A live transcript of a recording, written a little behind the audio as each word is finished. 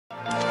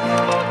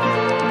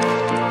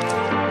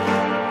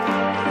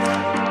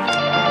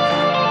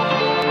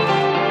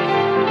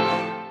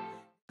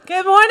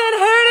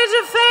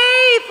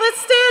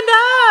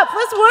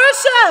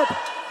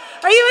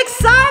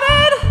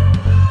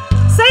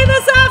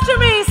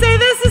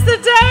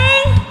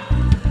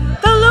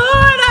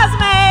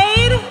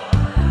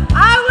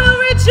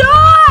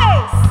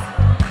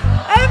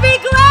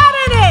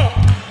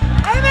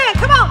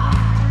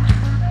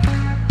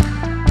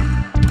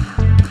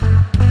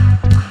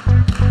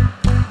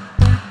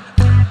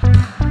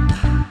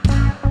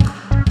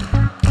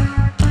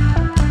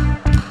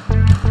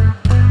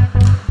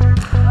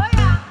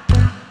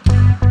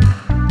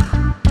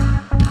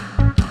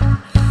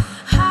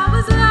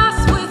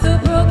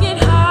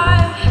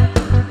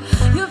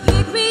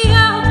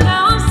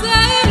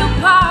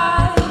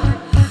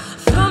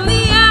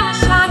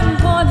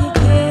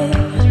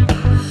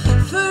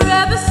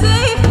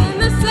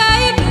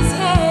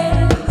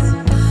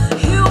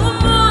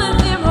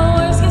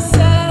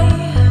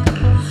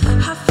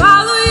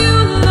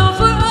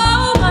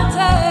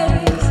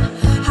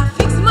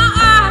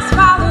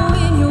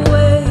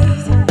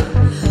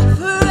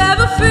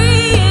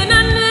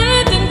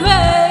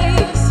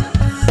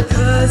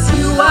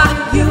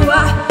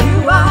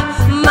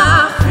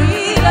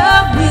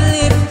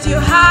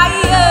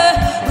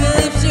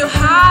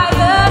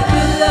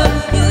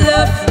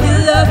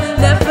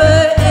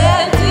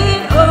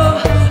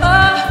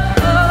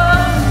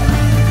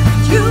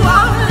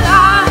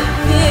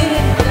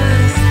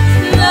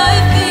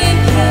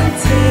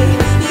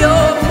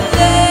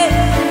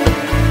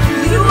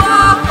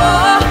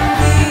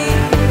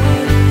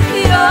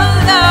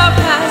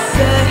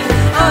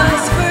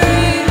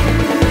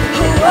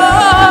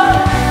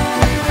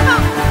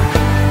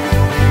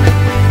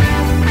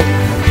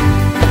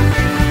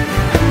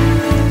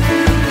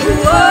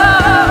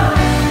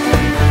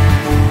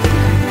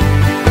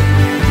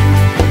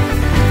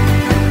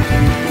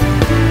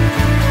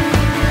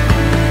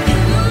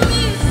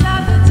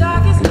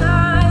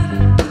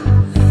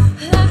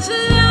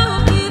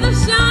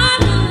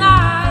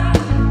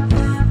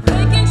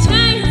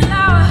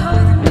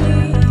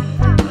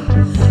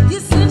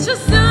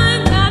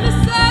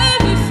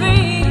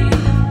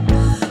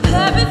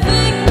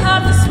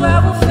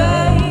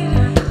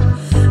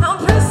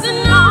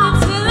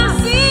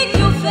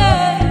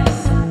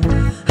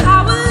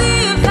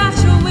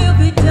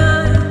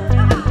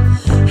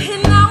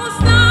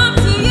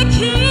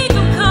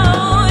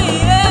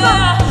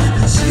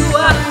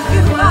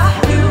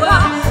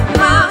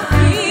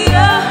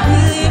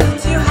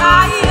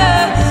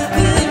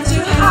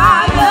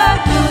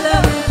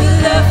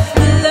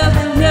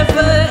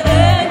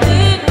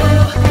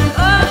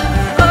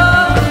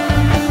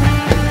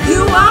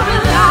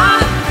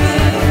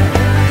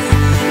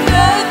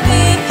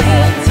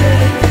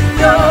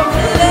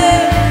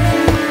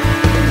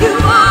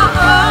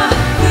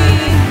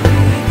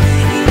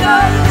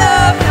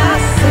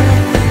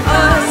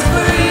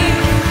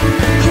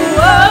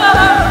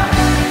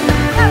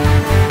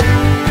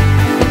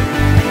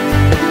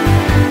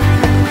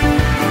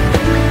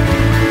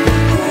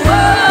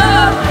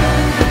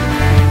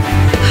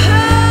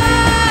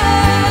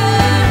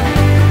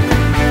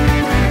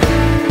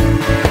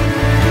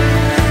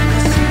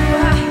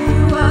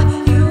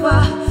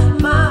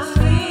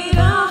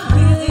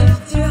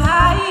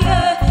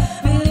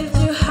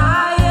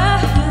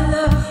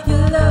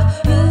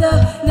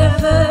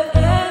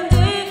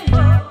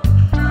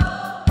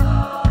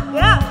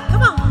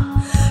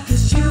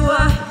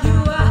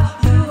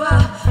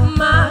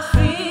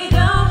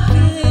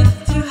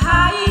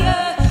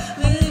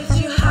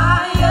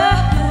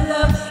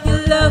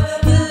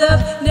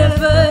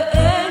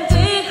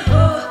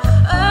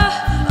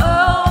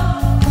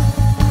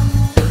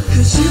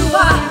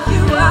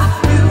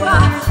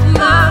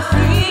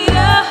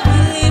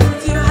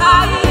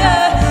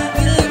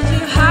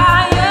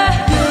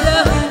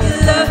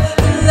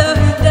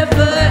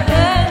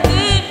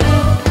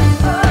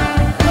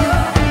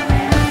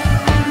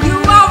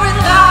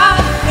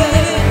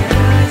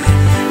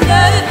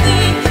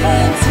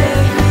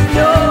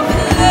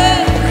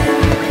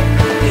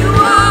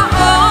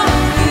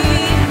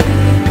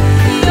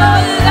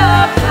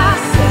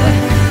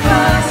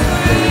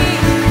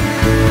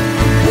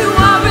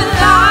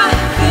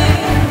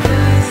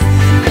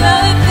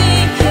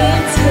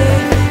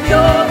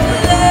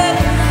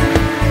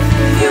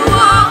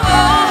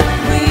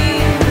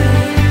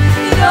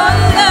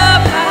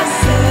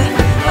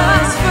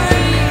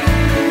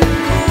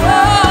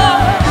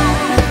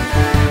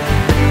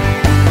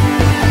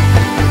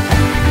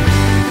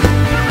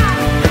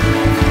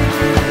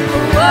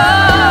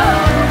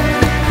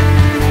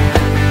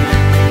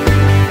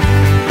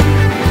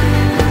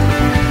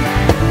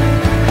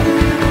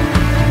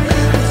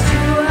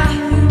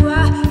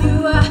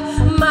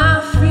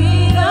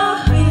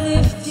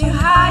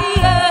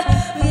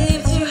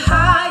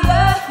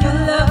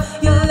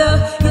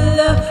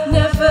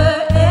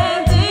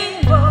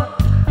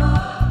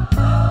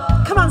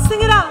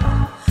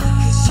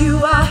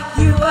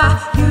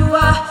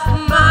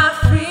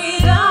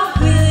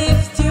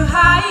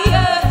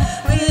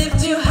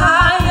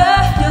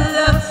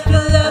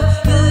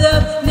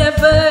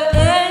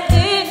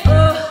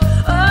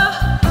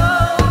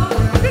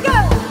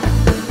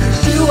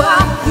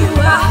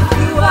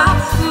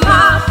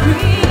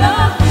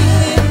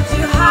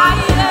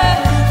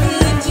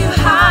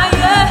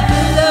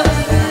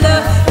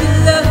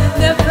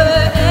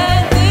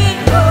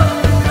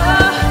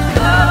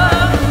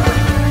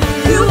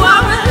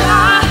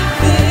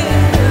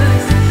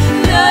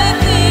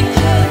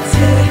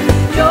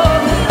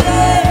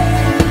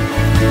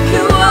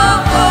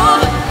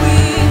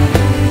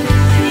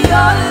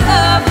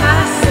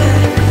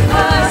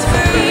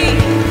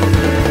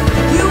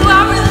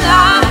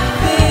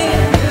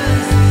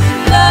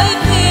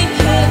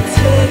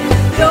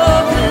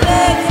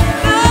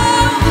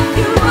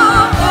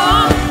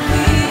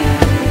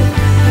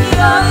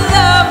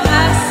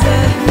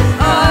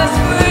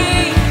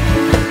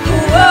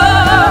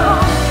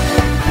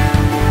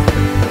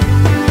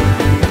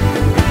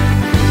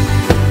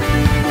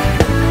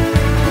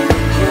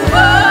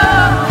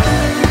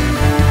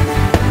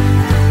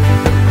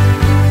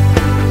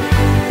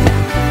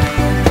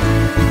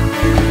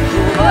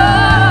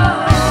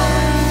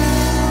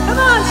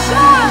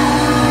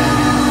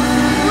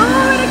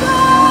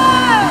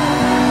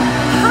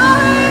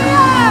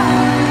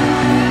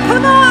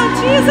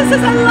Jesus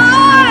is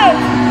alive.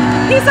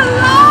 He's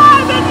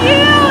alive in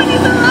you and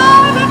he's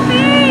alive in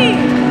me.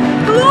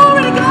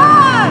 Glory to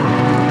God.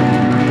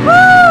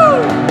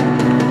 Woo!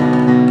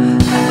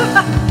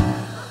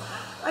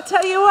 I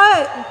tell you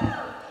what,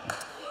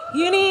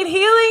 you need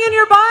healing in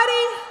your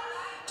body?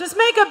 Just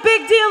make a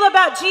big deal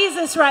about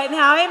Jesus right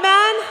now,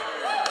 amen?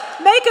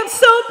 Make him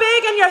so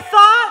big in your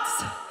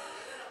thoughts,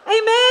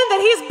 amen, that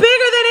he's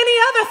bigger than any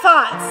other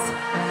thoughts,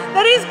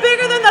 that he's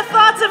bigger than the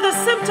thoughts of the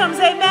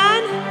symptoms,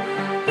 amen?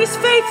 He's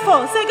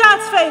faithful. Say,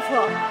 God's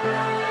faithful.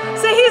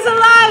 Say, he's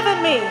alive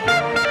in me.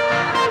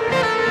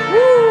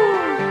 Woo!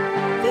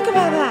 Think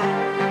about that.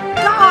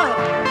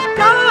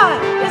 God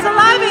is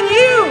alive in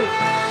you.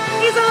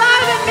 He's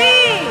alive in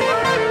me.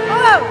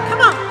 Oh,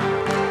 come on.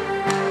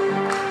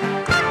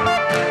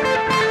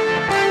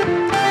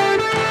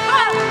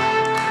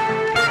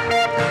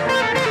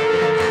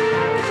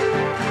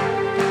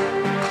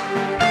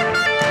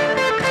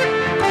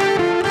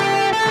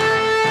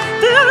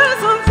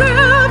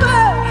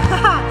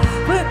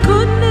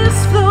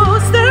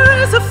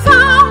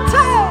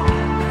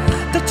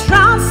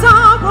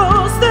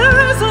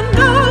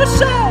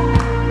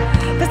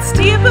 That's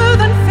deeper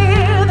than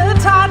fear, the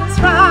tide is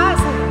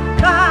rising,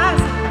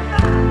 rising.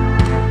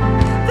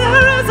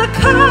 There is a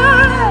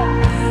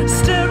current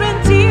stirring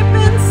deep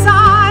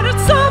inside,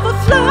 it's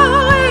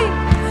overflowing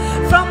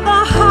from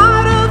the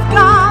heart of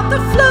God, the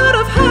flood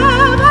of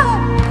heaven,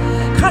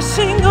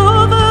 crushing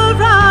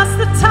over us,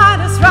 the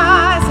tide is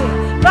rising,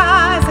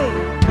 rising.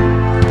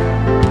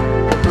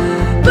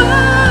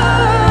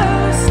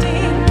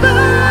 Bursting,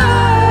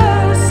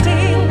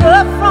 bursting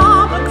up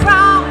from the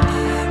ground,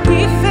 we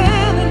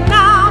feel it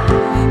now.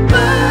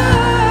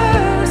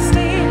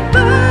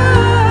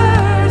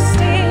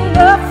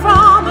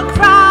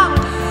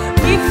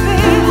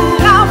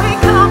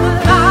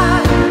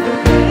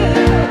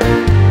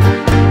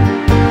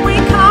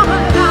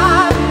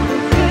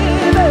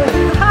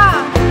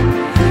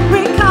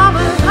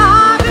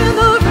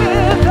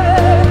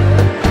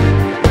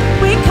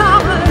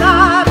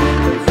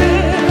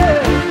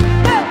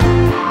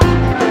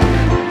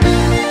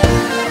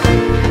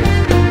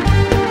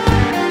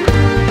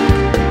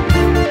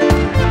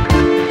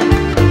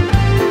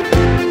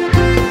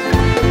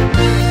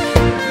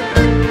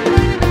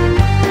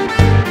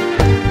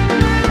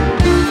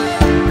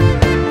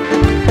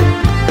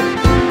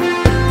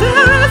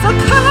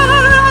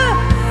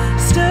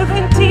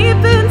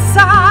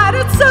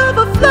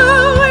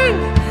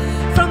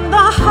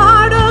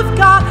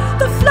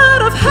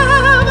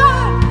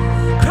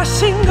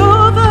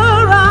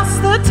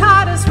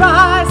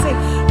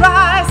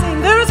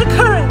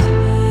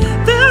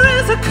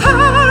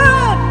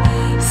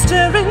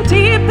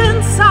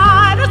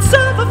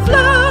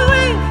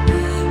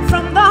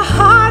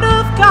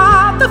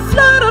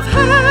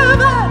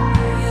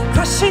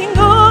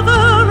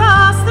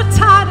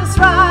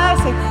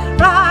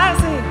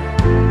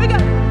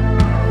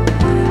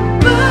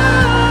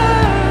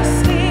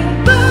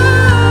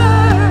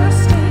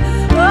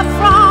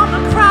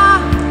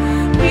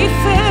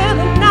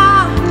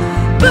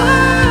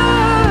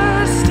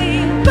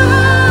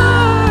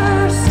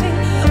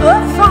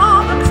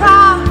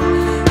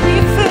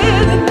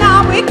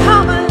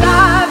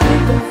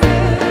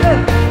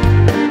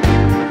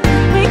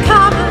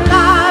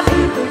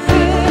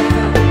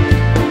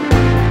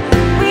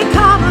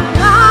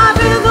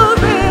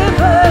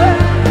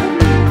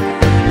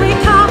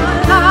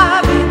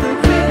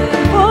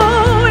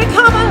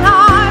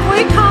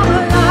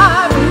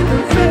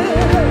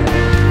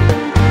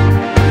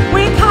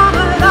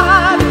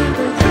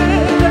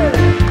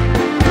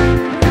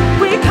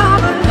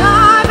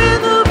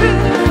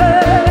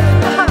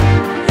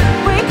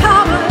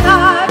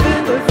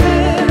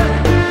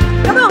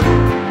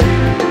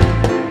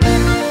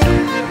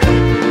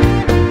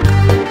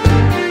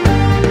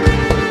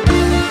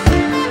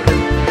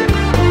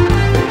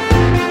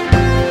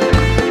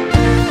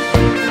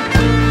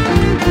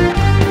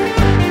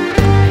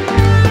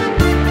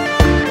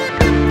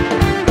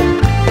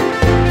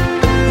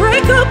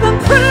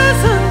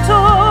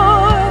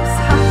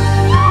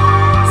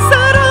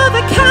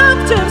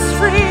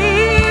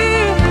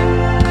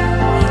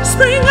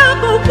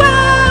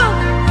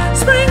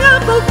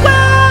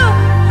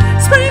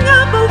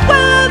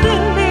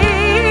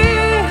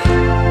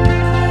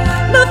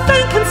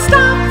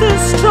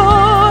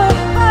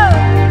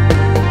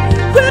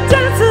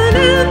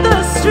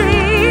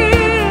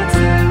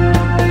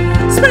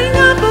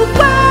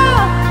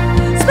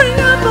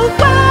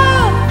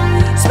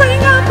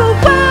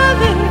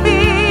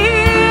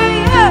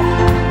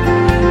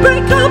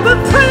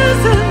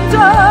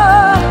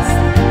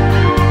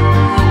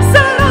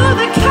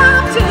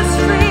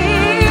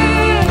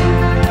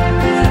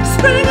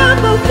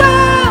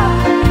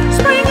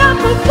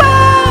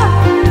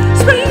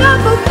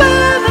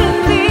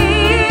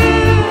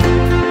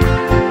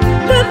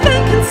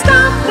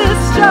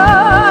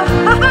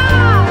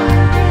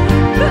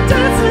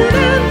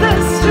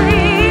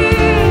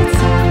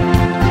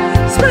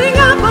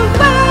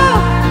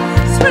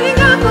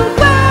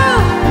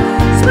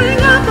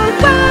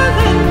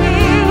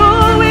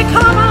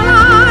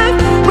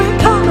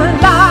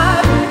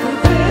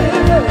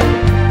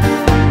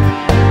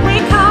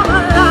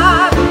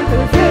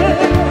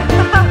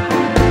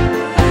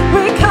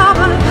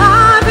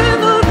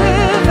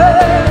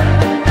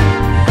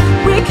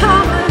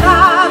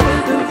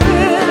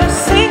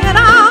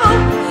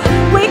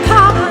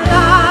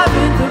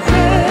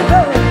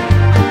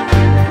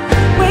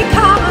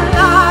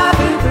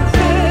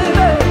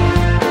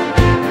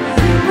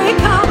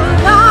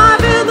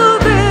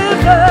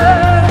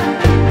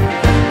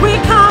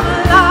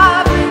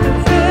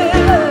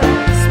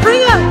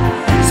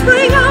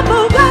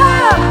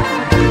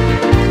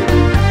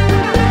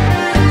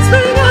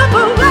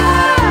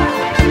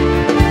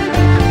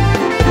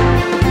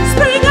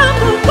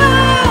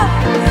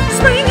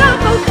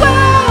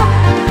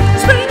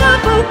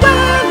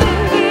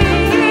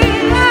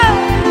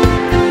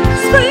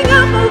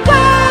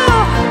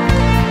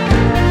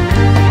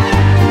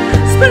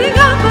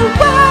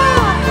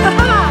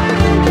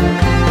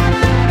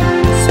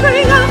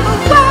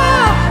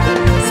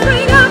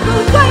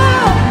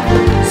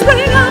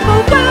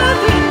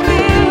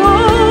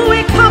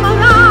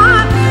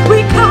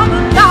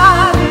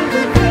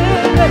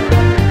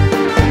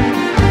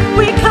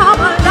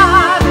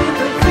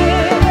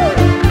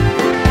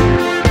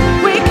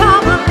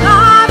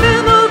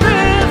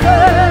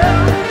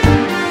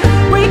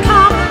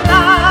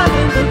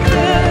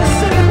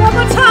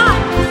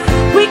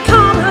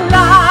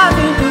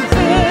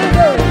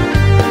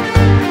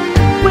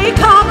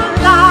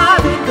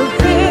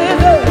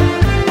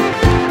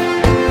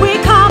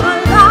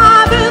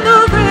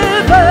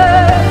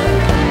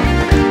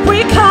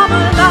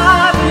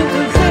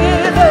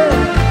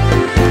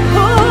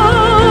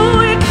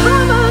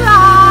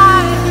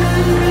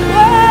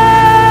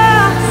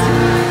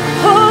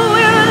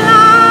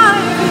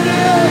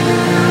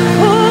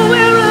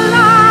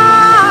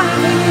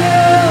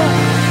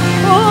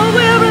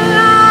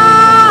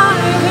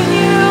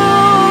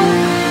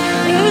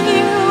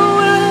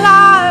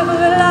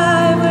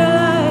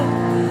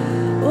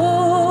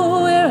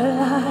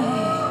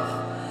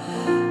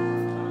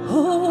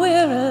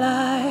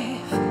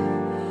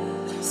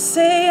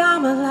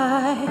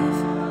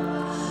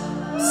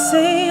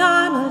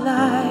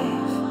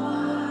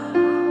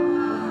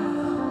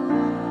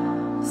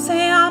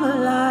 I'm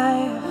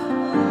alive.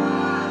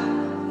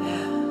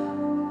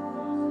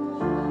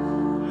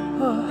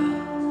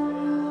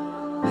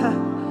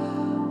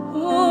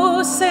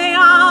 Oh, say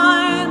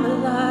I'm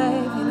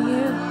alive in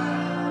you.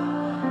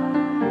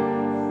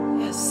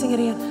 Yes, sing it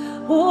again.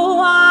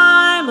 Oh,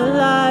 I'm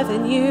alive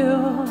in you.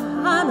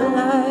 I'm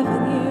alive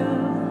in you.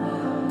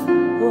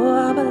 Oh,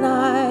 I'm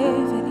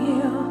alive in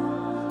you.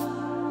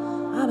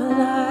 I'm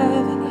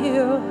alive in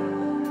you.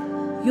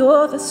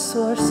 You're the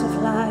source of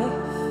life.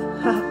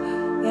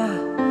 Yeah.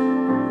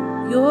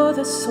 You're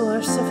the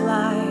source of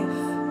life.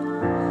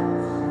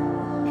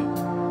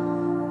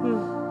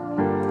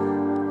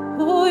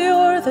 Oh,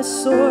 you're the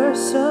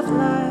source of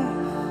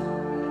life.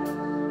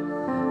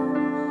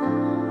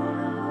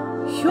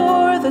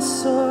 You're the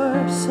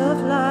source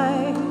of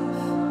life.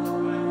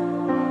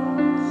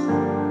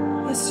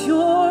 Yes,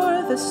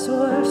 you're the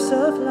source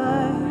of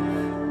life.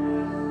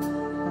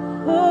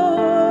 Oh,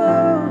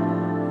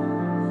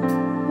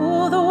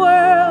 the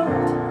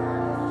world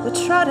would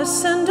try to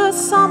send us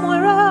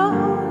somewhere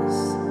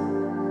else,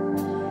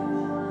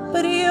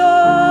 but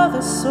you're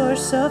the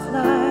source of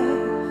life.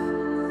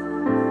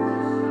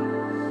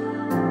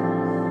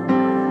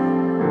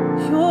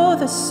 You're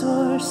the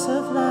source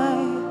of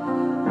life.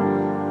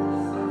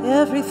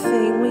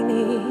 Everything we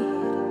need.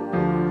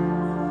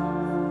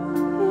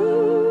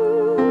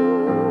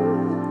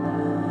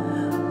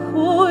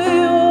 Oh,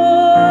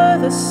 you're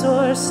the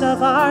source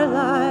of our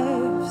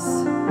lives.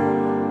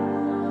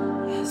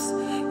 Yes,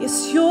 yes,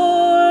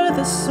 you're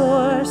the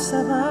source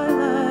of our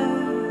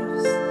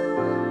lives.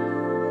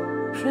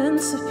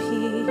 Prince of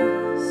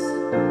Peace.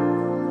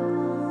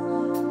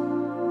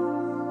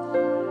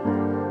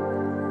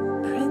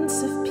 Prince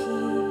of Peace.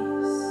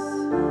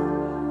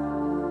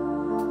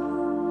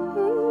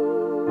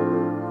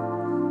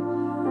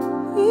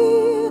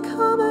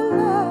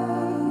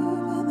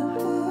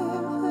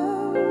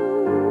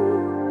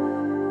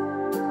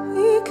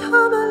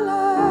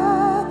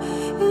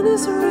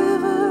 This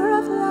river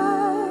of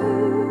life,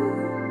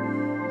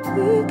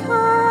 we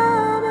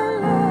come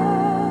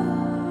alive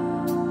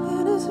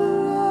in His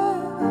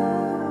river.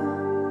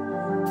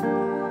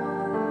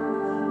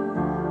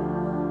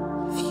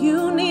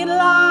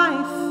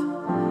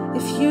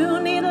 If you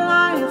need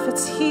life,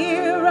 it's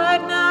here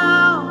right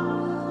now.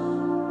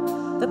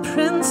 The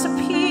Prince of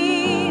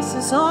Peace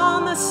is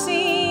on the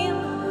scene,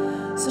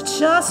 so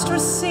just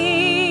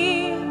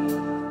receive.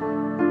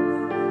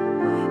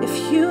 If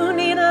you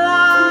need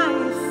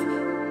life,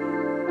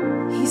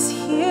 He's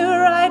here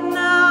right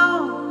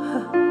now.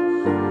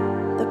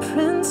 The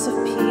Prince of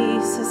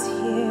Peace is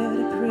here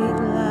to bring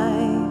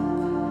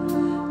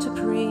life, to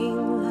bring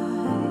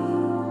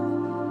life,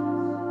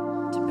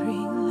 to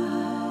bring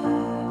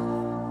life,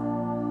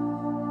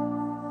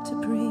 to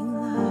bring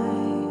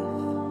life.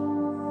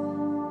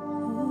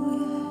 Oh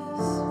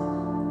yes,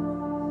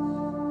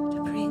 to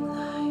bring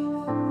life.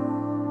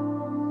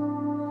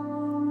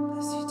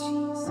 Bless you,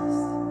 Jesus.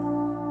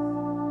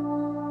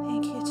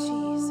 Thank you,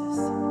 Jesus.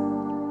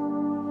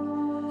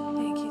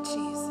 Thank you,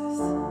 Jesus.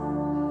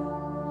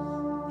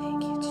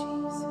 Thank you,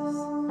 Jesus.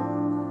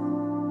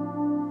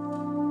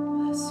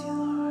 Bless you,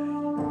 Lord.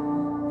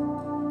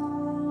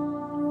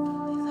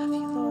 We love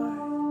you, Lord.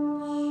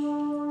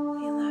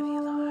 We love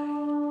you, Lord.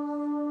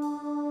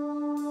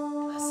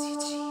 Bless you,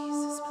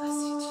 Jesus. Bless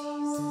you,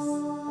 Jesus.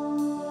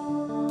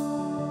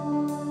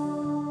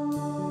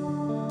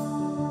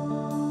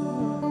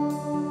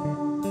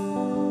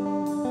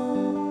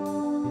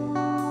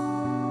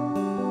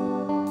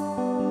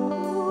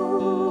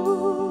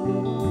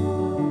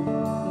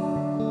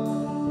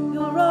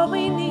 You're all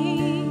we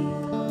need.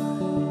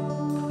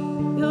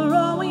 You're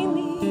all we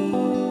need.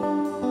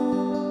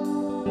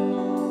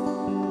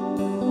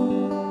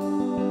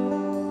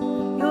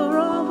 You're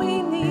all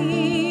we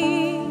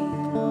need.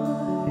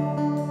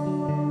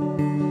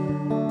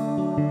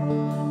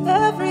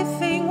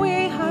 Everything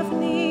we have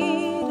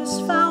need is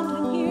found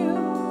in you.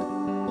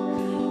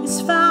 It's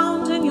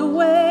found in your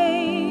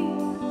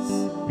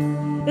ways.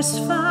 It's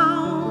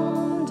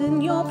found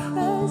in your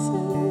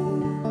presence.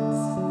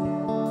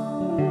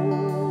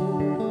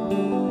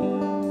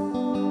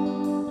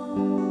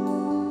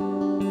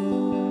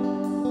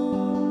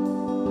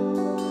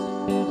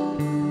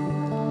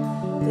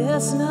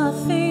 There's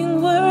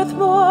nothing worth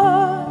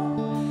more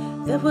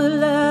that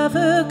will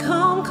ever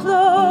come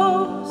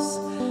close.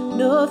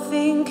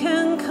 Nothing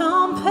can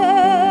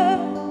compare.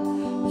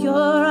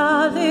 You're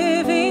our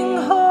living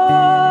hope.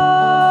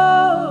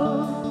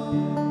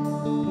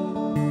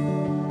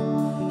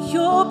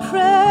 Your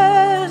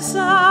presence,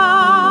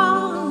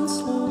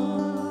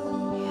 Lord.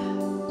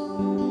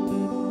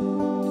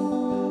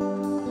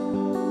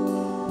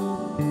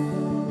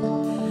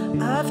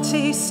 I've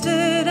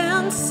tasted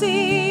and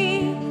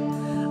seen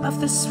of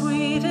the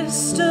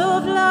sweetest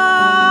of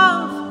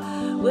love,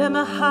 where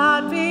my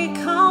heart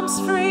becomes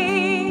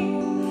free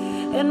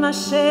and my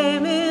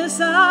shame is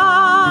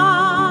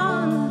undone.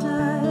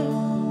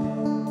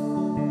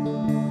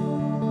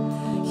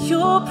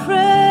 Your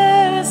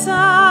presence,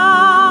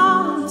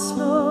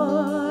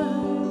 Lord.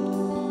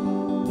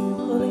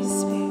 Holy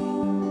Spirit.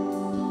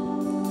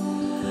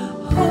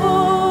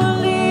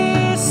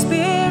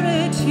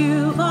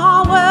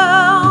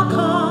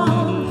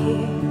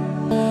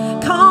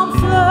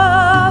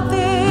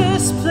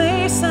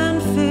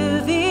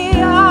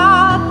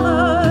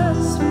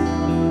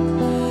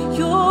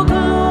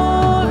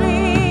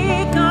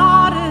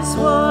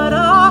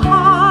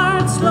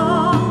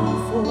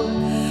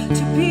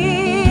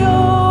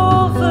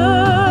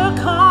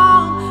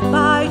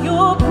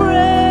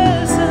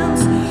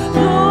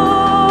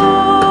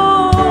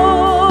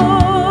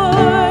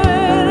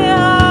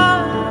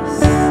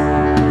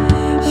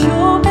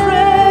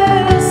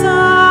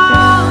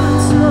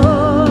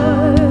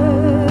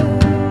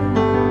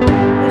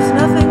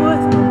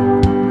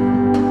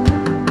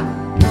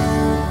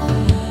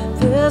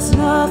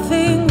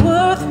 nothing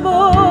worth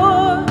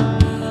more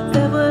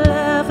that will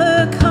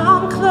ever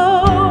come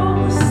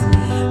close.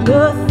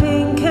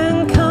 Nothing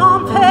can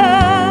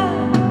compare.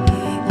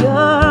 You're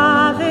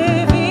our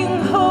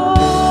living hope.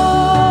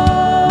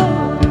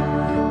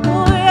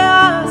 Oh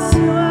yes,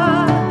 you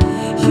are.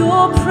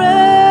 Your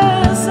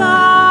presence,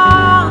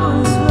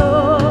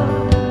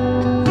 Lord.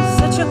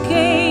 Set your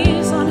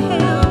gaze on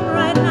Him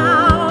right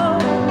now.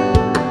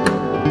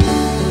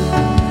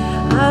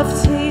 I've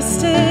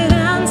tasted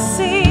and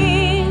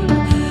seen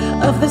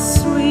of the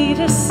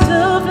sweetest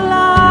of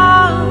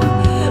love,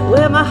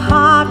 where my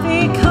heart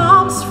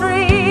becomes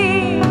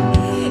free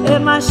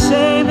and my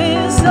shame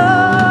is undone.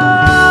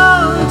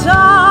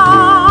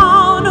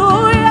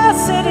 Oh yes,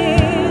 it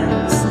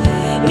is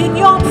in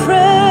your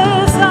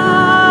presence,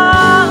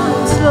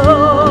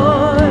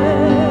 Lord.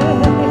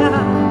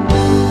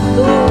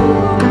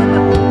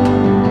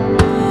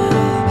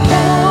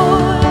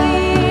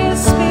 Holy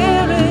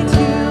Spirit,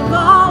 you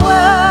are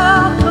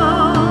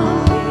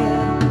welcome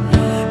here.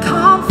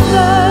 Come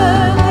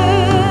flood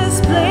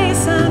this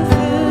place and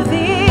fill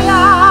the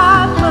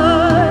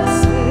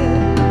atmosphere.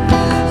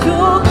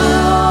 Your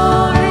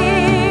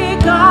glory,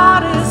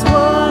 God, is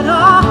what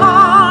our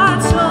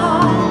hearts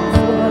long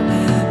for,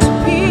 to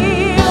be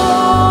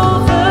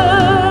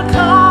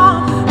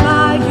overcome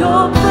by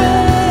your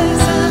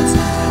presence,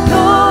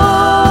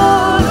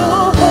 Lord.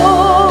 Oh,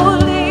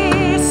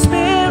 Holy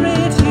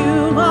Spirit, you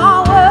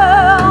are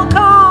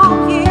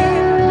welcome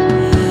here.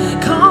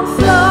 Come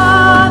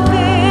flood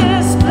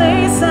this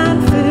place and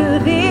fill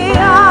the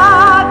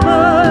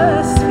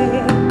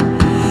atmosphere.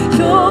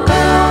 Your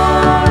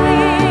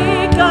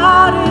glory,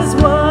 God, is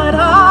what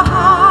our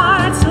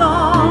hearts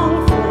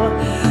long for,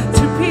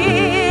 to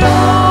be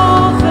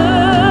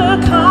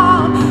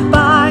overcome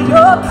by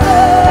your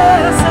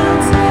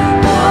presence,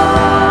 Lord.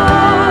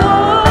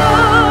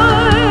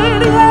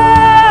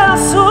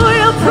 Yes, oh,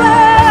 your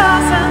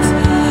presence,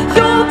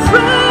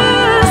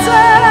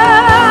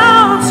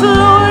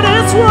 Lord,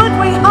 is what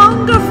we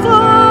hunger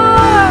for.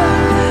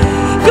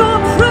 Your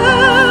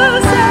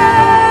presence,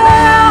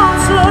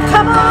 Lord,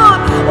 come on.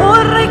 Oh,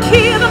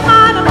 rekia the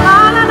man of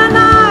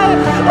mananai.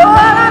 Oh,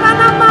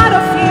 rananamada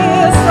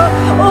fiesta.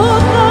 Oh,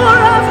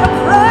 more of your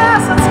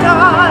presence,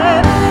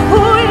 God.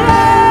 Oh,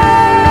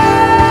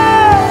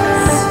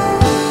 yes.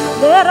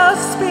 Let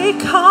us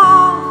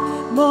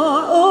become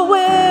more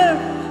aware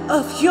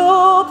of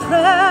your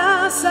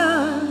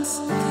presence.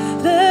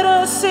 Let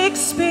us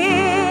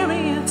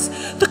experience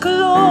the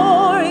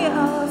glory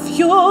of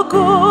your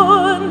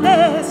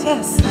goodness.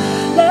 Yes,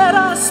 let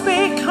us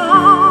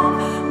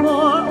become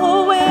more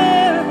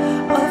aware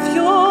of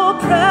your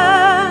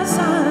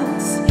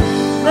presence.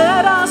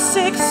 Let us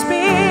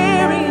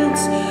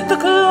experience the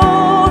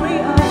glory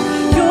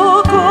of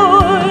your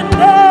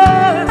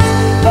goodness.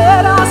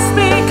 Let us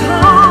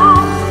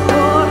become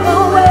more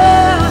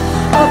aware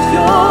of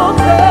your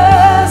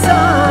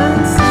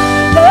presence.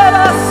 Let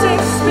us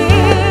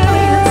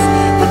experience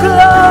the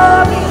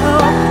glory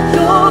of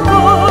your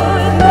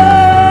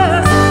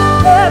goodness.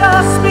 Let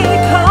us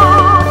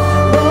become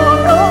more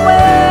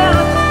aware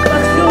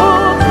of your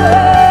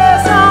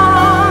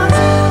presence.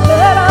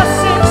 Let us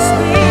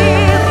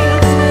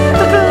experience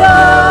the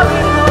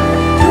glory of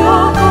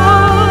your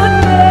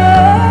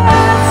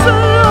goodness,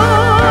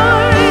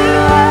 Lord.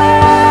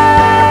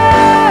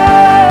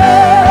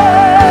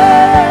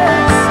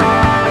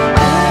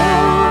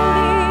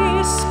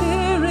 Holy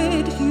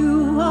Spirit,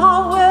 you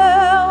are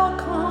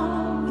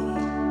welcome.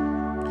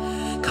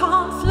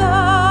 Come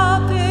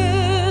flood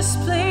this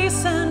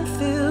place and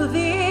fill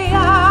the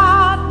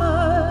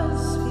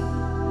atmosphere.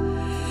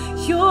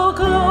 Your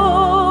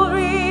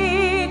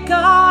glory,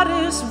 God,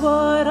 is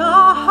what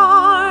our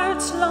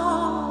hearts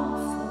long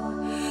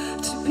for,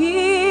 to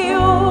be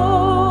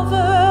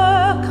overcome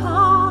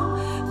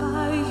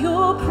by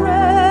your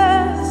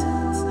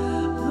presence,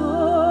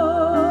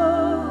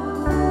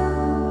 Lord.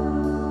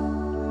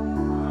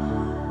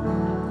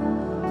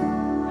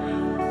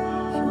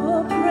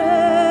 Your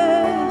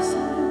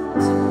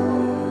presence,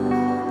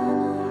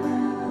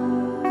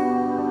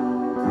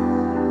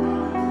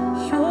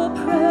 your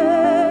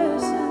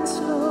presence,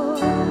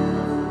 Lord.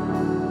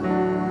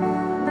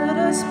 Let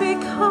us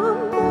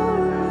become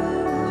more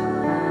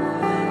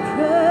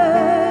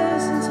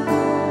presence,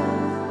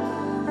 Lord.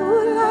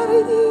 Ooh, la di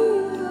di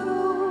do.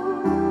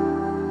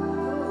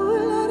 Ooh,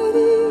 la di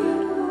di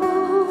do.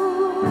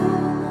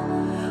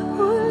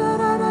 Ooh, la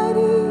da da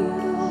di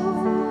do.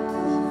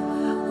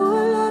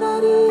 Ooh, la da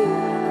di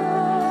do.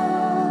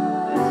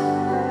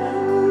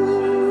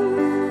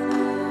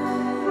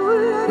 Ooh,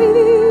 la di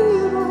di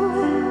do.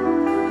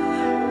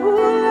 Ooh,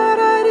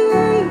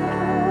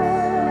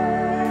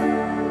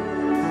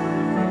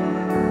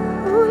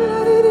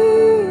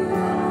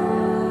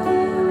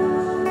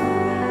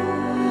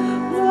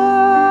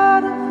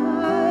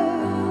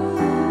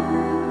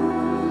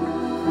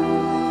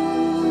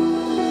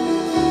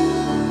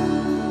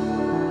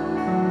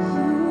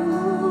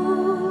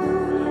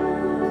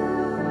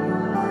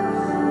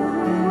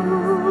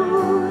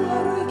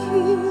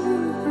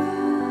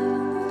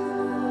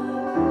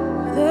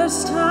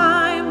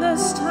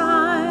 this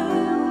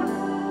time.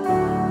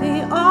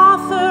 The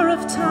author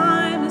of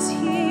time is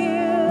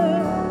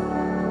here.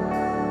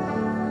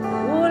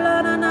 Oh,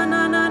 la, na, na,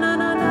 na, na, na,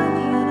 na, na,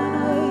 na,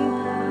 na.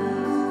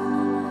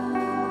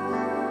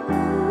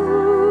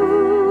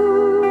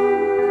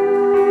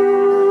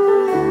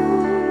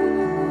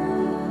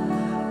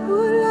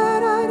 Oh, la,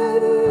 la, la,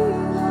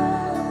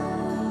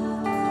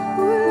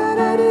 oh, la,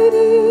 la, la,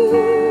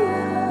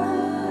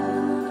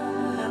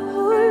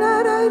 oh, la,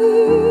 la,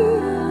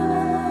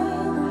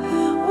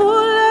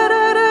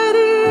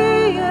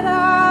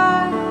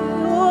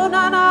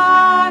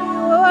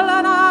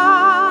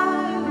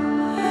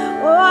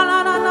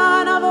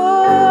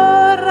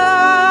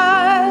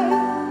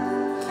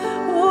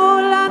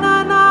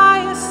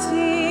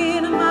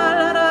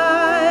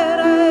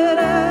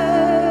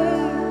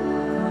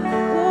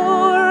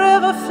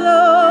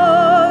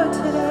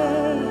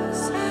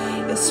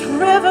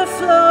 river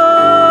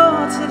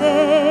flow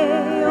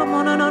today. Oh,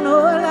 no, no, no,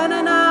 no, la,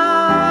 na, na.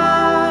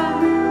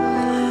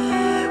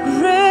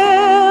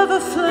 River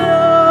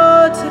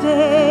flow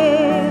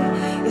today.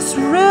 It's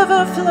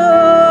river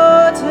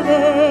flow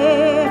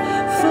today.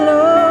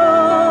 Flow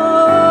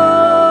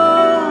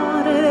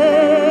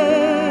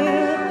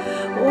today.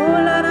 Oh,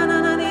 la, na, na,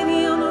 na, ni,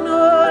 ni, oh, no, no,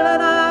 la,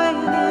 na,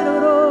 ni, no,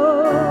 no.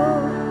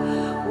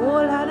 Oh,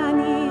 la, na,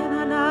 ni,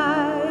 na, na.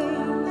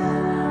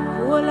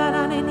 Oh, la,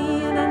 na, ni,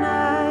 na, na.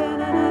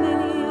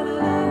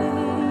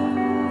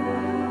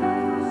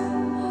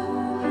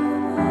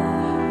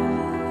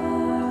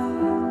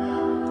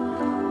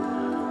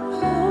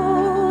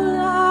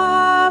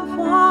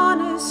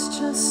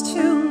 Just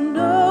to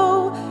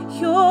know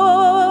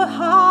your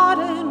heart,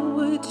 and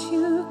would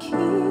you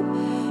keep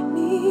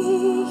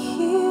me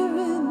here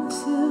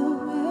until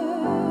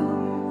when?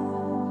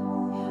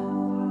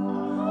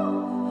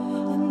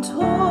 And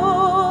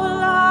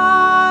all I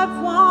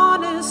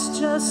want is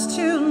just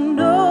to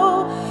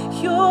know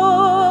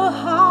your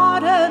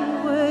heart,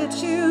 and would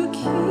you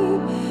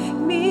keep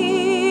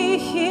me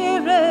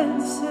here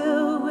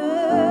until when?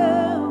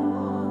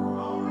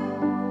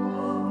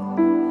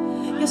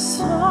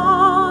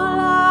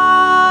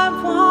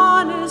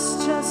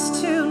 Yes,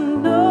 just to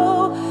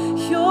know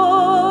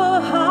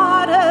your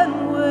heart,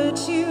 and would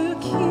you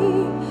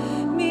keep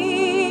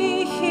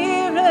me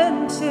here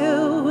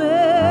until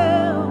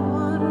we're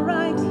one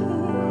right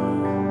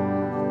here?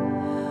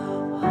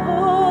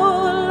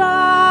 All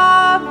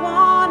I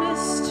want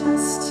is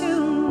just to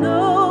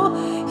know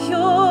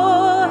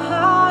your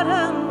heart,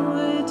 and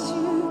would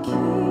you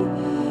keep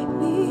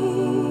me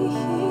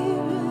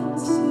here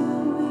until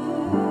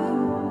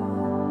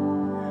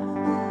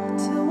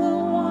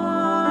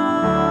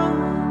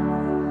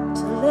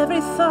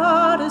every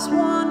thought is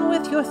one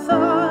with your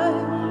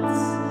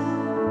thoughts,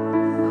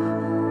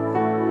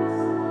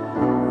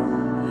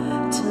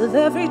 till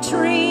every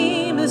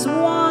dream is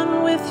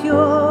one with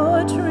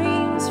your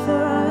dreams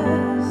for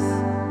us,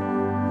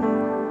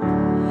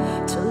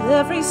 till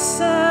every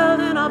cell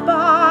in our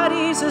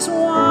bodies is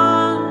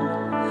one,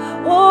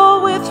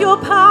 oh, with your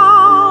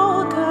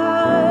power,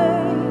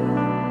 God,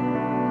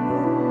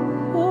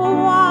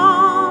 oh,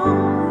 one.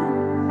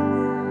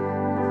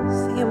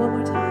 Sing it one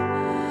more time.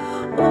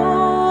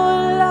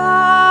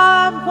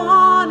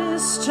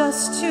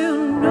 Just to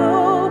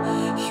know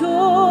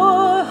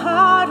your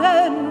heart,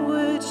 and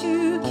would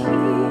you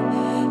keep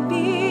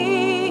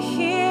me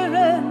here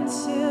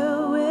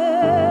until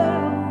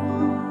we're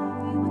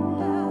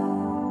one?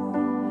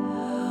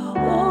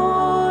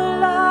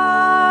 All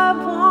I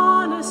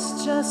want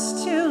is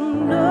just to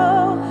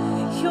know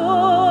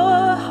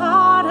your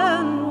heart,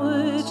 and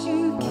would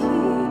you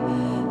keep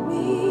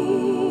me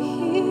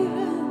here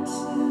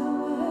until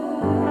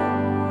we're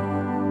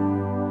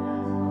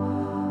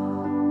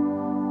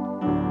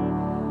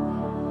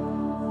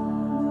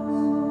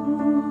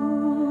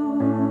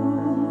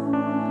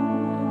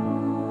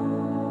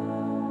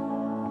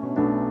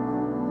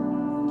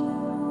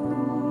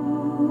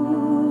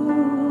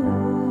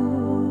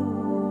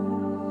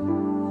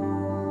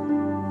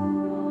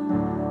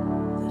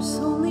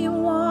only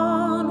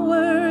one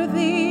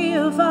worthy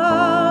of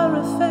our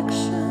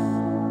affection.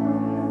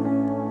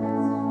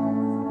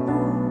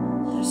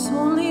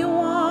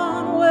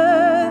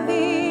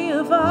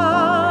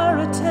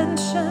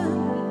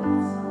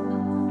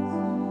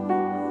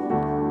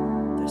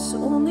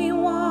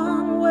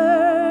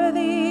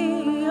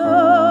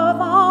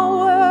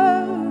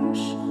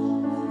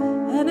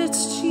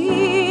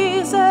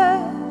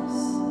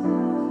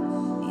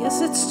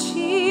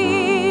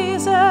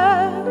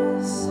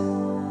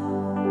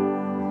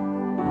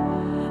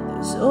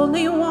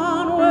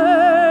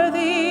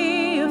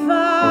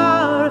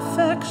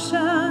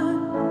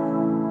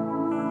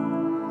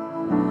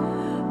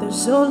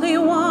 There's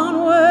only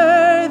one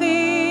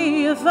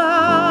worthy of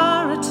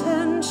our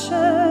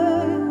attention.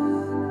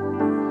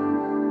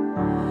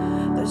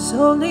 There's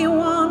only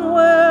one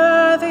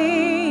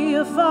worthy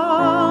of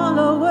all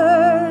our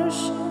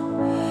worship,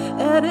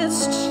 and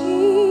it's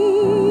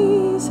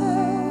Jesus.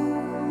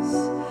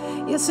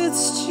 Yes,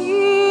 it's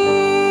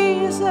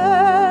Jesus.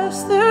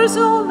 There's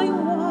only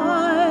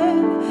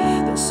one.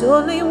 There's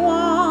only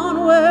one.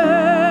 one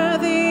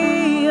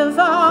worthy of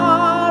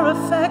our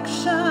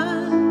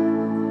affection.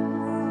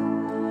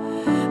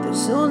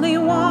 There's only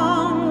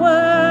one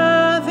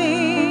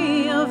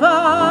worthy of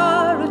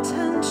our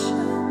attention.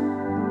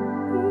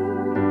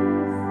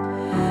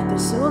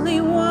 There's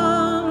only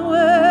one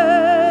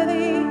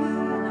worthy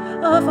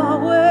of our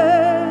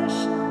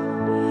worship,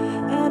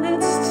 and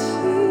it's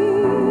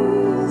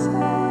Jesus.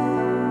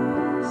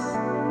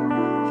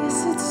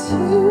 Yes, it's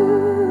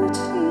you,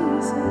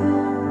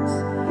 Jesus.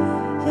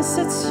 Yes,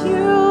 it's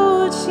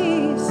you,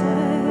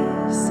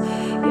 Jesus.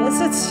 Yes,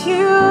 it's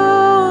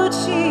you,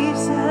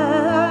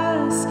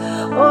 Jesus.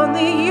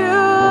 Only you,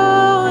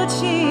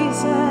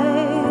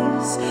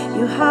 Jesus.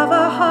 You have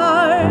our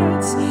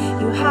hearts.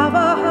 You have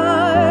our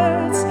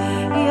hearts.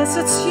 Yes,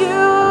 it's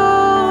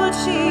you,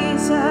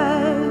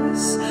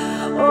 Jesus.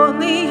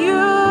 Only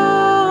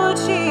you,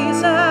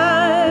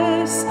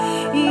 Jesus.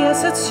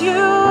 Yes, it's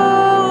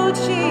you,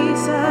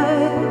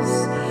 Jesus.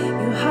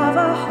 You have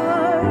our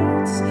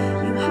hearts.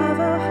 You have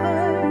our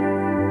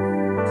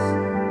hearts.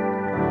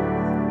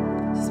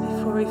 Just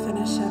before we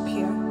finish up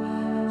here,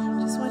 I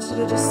just want you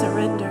to just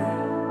surrender.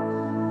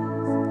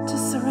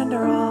 Just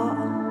surrender all.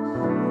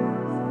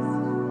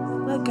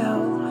 Let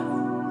go.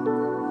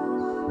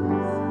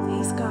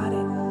 He's got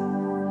it.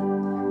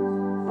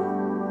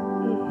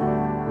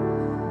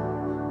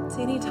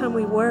 See, anytime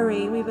we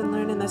worry, we've been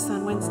learning this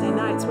on Wednesday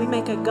nights, we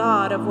make a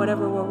god of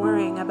whatever we're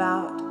worrying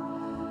about.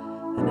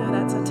 I know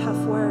that's a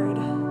tough word,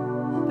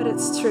 but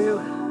it's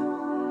true.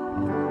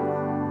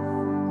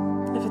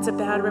 If it's a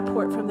bad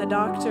report from the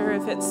doctor,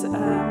 if it's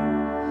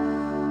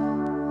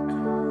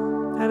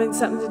having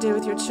something to do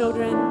with your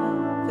children,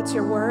 if it's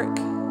your work,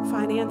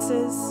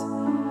 finances,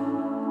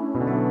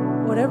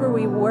 whatever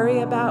we worry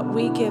about,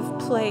 we give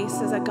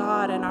place as a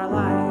God in our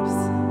lives.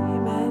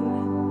 Amen.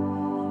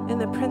 And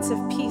the Prince of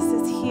Peace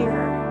is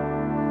here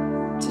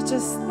to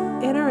just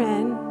enter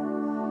in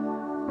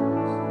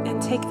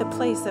and take the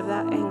place of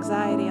that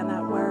anxiety and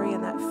that worry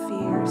and that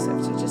fear. So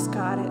if you just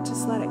got it,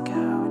 just let it go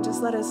and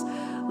just let His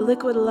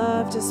liquid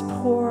love just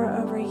pour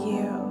over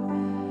you.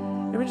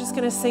 And we're just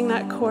going to sing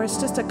that chorus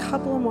just a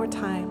couple more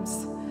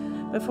times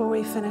before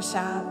we finish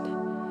out.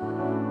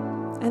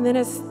 And then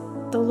as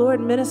the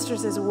Lord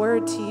ministers His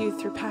word to you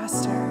through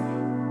Pastor,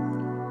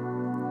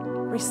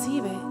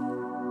 receive it.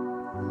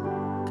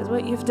 Because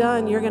what you've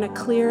done, you're going to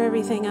clear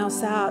everything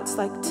else out. It's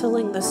like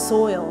tilling the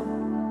soil.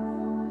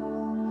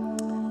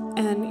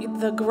 And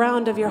the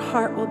ground of your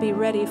heart will be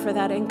ready for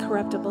that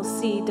incorruptible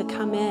seed to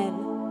come in.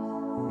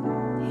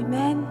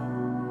 Amen.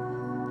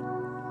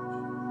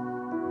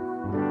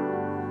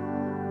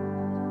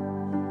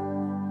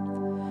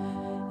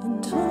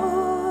 And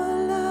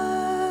all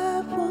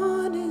I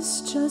want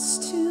is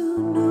just to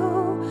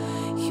know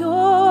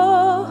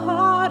your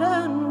heart,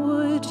 and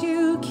would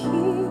you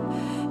keep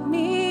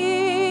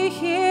me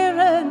here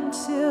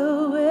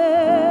until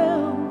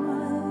we're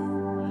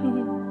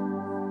one?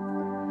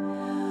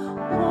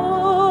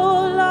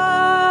 All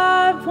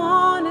I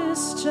want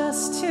is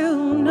just to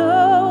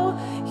know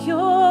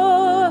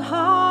your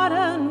heart,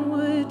 and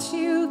would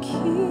you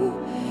keep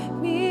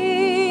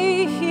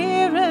me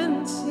here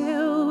until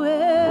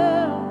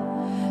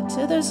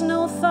till there's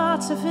no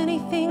thoughts of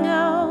anything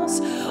else.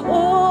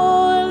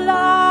 All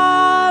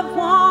I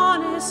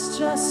want is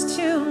just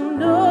to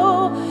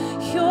know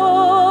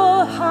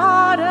your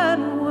heart,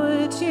 and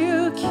would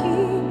you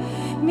keep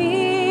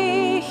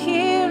me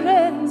here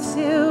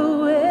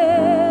until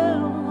we're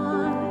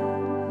one?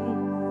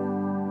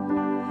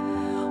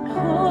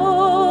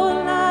 All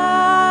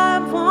I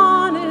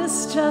want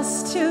is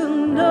just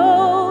to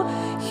know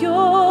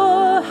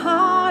your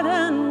heart,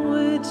 and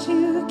would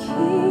you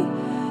keep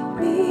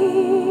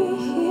me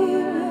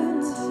here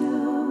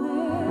until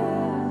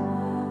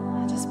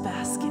we're... Just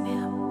bask in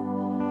Him.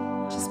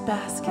 Just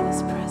bask in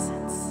His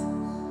presence.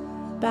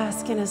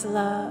 Bask in His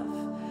love.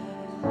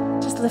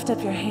 Just lift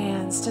up your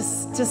hands,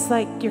 just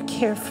like you're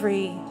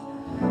carefree.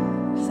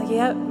 Just like,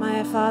 yep,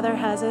 my Father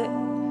has it.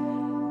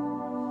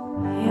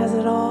 He has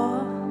it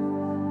all.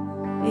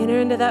 Enter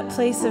into that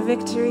place of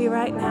victory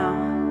right now.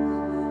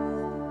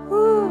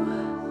 Woo.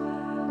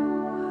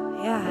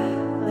 Yeah,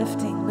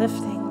 lifting,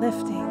 lifting,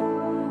 lifting.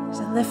 There's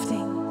a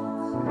lifting.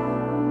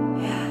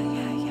 Yeah.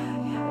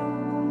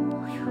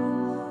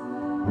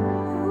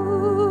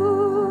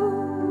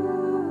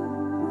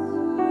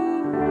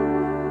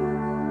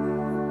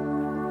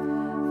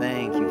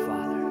 Thank you,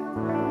 Father.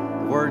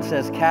 The Word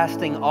says,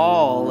 casting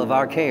all of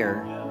our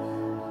care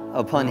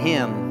upon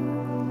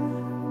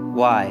Him.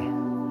 Why?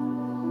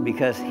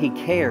 Because He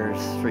cares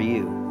for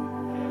you.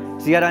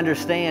 So you got to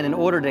understand, in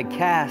order to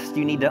cast,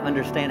 you need to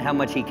understand how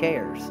much He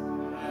cares.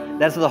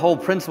 That's the whole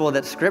principle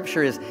that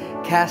Scripture is,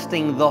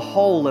 casting the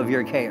whole of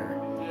your care,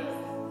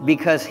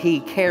 because He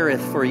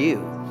careth for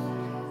you.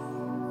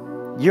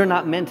 You're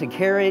not meant to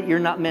carry it. You're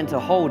not meant to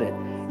hold it.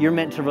 You're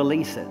meant to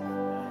release it.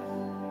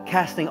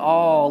 Casting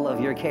all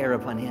of your care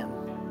upon Him,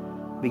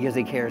 because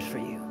He cares for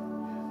you.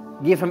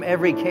 Give Him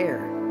every care,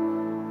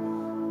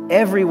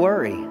 every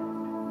worry.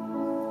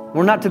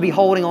 We're not to be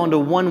holding on to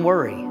one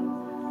worry.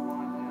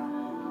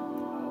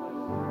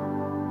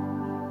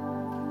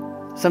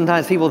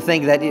 Sometimes people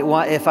think that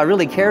if I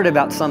really cared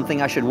about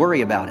something, I should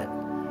worry about it.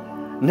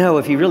 No,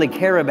 if you really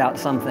care about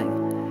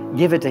something,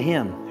 give it to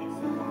Him.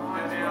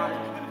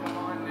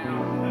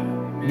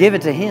 Give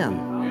it to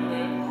Him.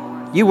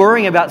 You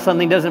worrying about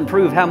something doesn't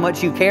prove how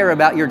much you care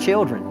about your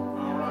children.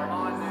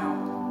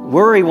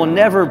 Worry will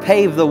never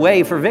pave the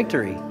way for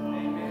victory.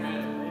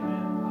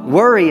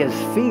 Worry is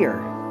fear.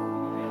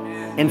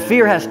 And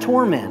fear has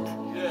torment.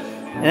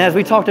 And as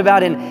we talked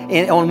about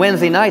on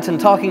Wednesday nights and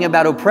talking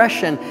about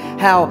oppression,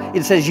 how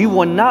it says you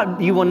will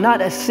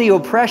not see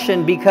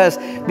oppression because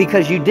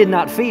you did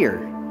not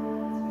fear.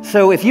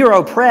 So if you're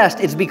oppressed,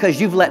 it's because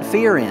you've let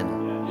fear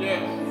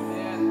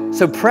in.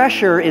 So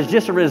pressure is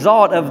just a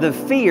result of the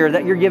fear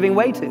that you're giving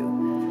way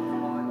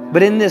to.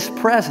 But in this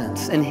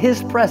presence, and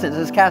His presence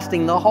is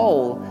casting the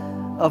whole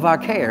of our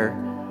care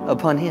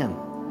upon Him.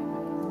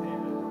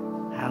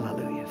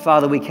 Hallelujah.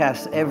 Father, we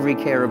cast every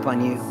care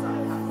upon You.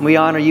 We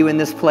honor You in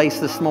this place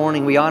this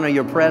morning. We honor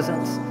Your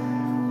presence.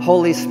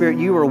 Holy Spirit,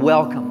 You are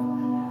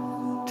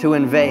welcome to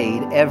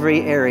invade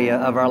every area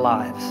of our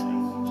lives.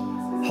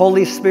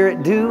 Holy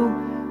Spirit, do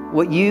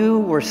what You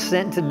were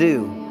sent to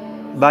do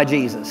by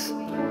Jesus.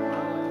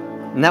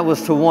 And that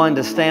was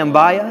to stand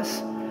by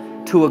us,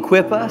 to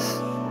equip us,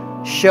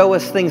 show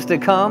us things to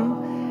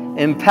come,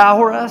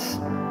 empower us,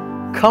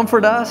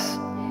 comfort us,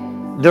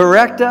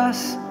 direct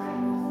us.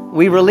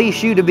 We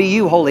release You to be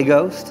You, Holy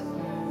Ghost.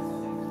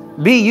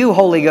 Be You,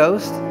 Holy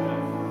Ghost.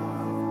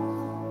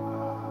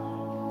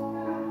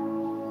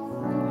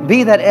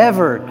 Be that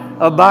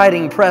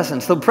ever-abiding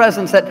presence, the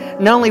presence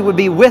that not only would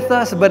be with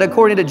us, but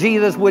according to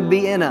Jesus, would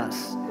be in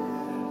us.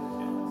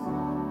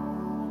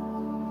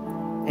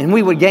 And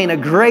we would gain a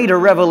greater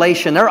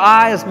revelation. Our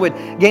eyes would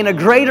gain a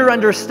greater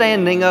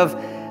understanding of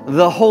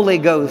the Holy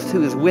Ghost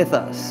who is with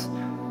us.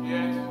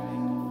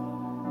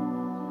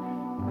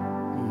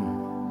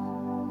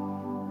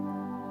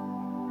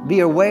 Be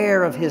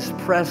aware of His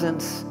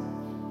presence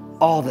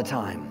all the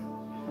time.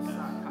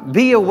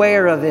 Be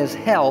aware of His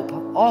help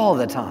all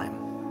the time.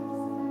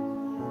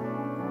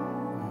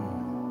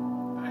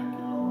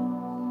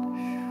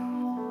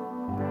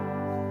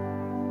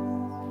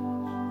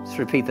 Let's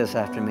repeat this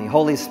after me.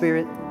 Holy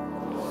Spirit,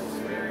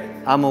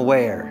 I'm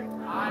aware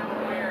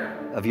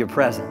of Your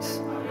presence.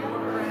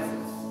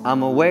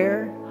 I'm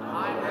aware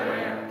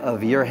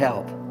of Your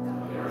help.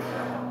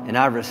 And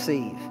I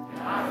receive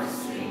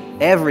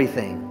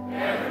everything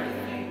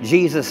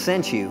Jesus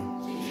sent You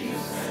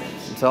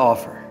to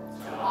offer.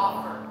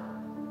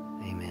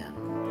 Amen.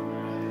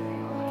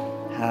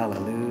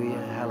 Hallelujah.